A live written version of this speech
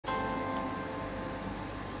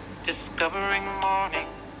Discovering morning,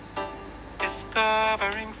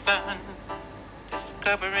 discovering sun,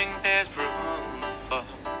 discovering there's room for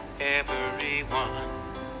everyone.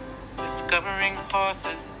 Discovering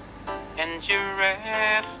horses and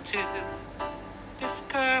giraffes too.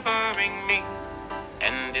 Discovering me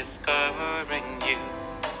and discovering you.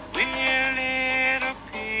 We're little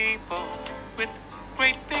people with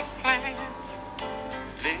great big plans.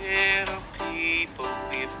 Little people,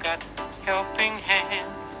 we've got helping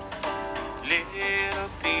hands. Little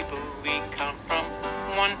people, we count from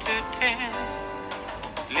 1 to 10.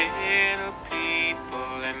 Little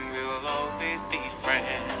people, and we'll always be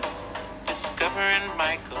friends. Discovering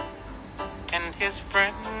Michael and his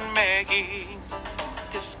friend Maggie.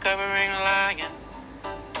 Discovering Lion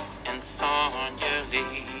and Sonia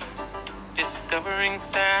Lee. Discovering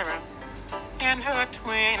Sarah and her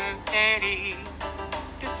twin Eddie.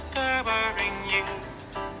 Discovering you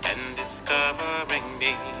and discovering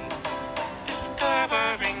me.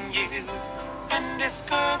 Discovering you and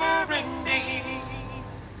discovering me.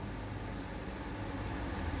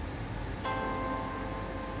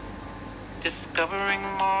 Discovering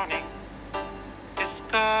morning,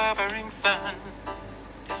 discovering sun,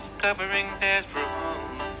 discovering there's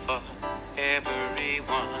room for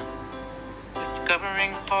everyone.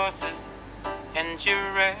 Discovering horses and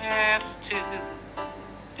giraffes too.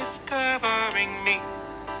 Discovering me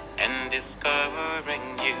and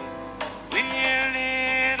discovering you. We're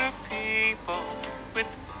little people with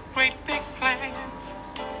great big plans.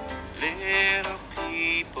 Little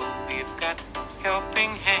people, we've got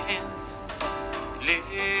helping hands.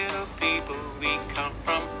 Little people, we count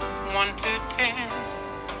from 1 to 10.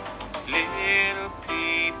 Little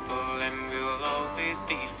people, and we'll always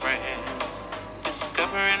be friends.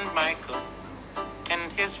 Discovering Michael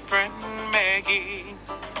and his friend Maggie.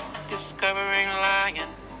 Discovering Lion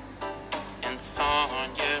and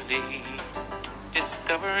Sonia Lee.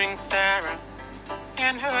 Discovering Sarah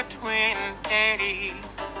and her twin Eddie.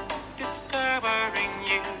 Discovering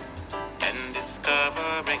you and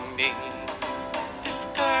discovering me.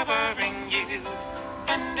 Discovering you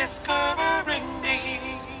and discovering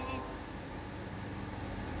me.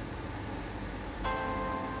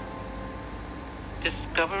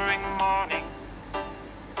 Discovering morning,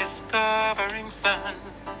 discovering sun,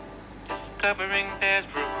 discovering there's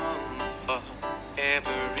room for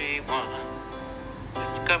everyone.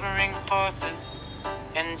 Discovering horses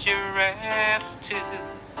and giraffes too.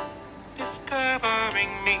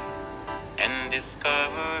 Discovering me and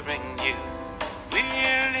discovering you.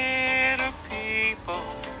 We're little people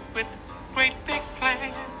with great big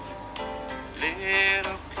plans.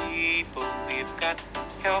 Little people, we've got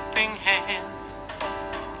helping hands.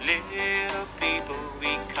 Little people,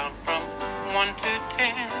 we count from 1 to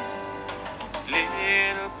 10.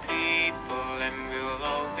 Little people, and we'll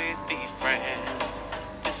always be friends.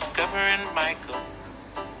 Discovering Michael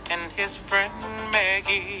and his friend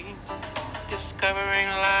Maggie. Discovering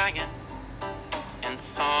Lion and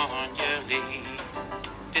Sonia Lee.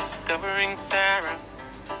 Discovering Sarah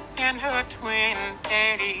and her twin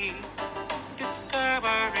Eddie.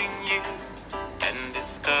 Discovering you and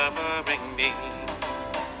discovering me.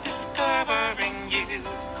 Discovering you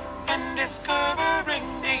and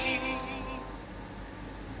discovering me.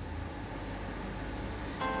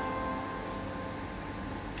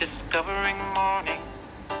 Discovering morning,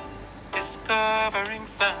 discovering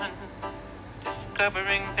sun,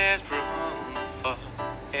 discovering there's room for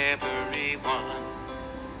everyone.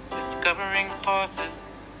 Discovering horses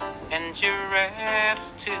and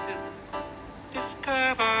giraffes too.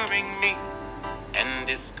 Discovering me and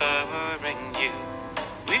discovering you.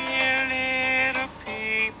 We're little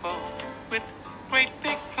people with great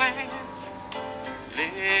big plans.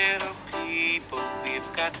 Little people,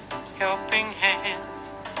 we've got helping hands.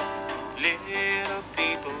 Little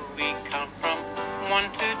people, we count from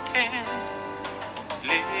 1 to 10.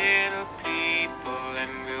 Little people,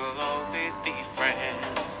 and we'll always be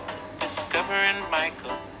friends. Discovering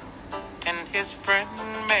Michael and his friend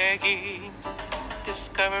Maggie.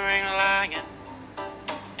 Discovering Lion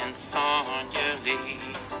and Sonia Lee.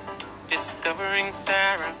 Discovering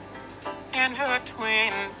Sarah and her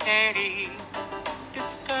twin Eddie.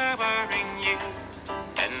 Discovering you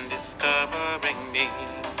and discovering me.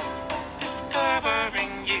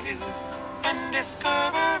 Discovering you and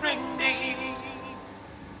discovering me.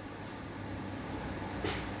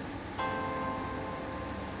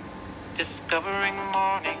 Discovering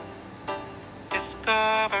morning,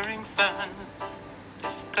 discovering sun,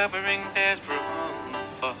 discovering there's room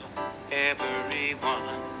for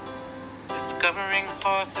everyone. Discovering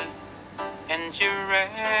horses and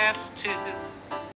giraffes too.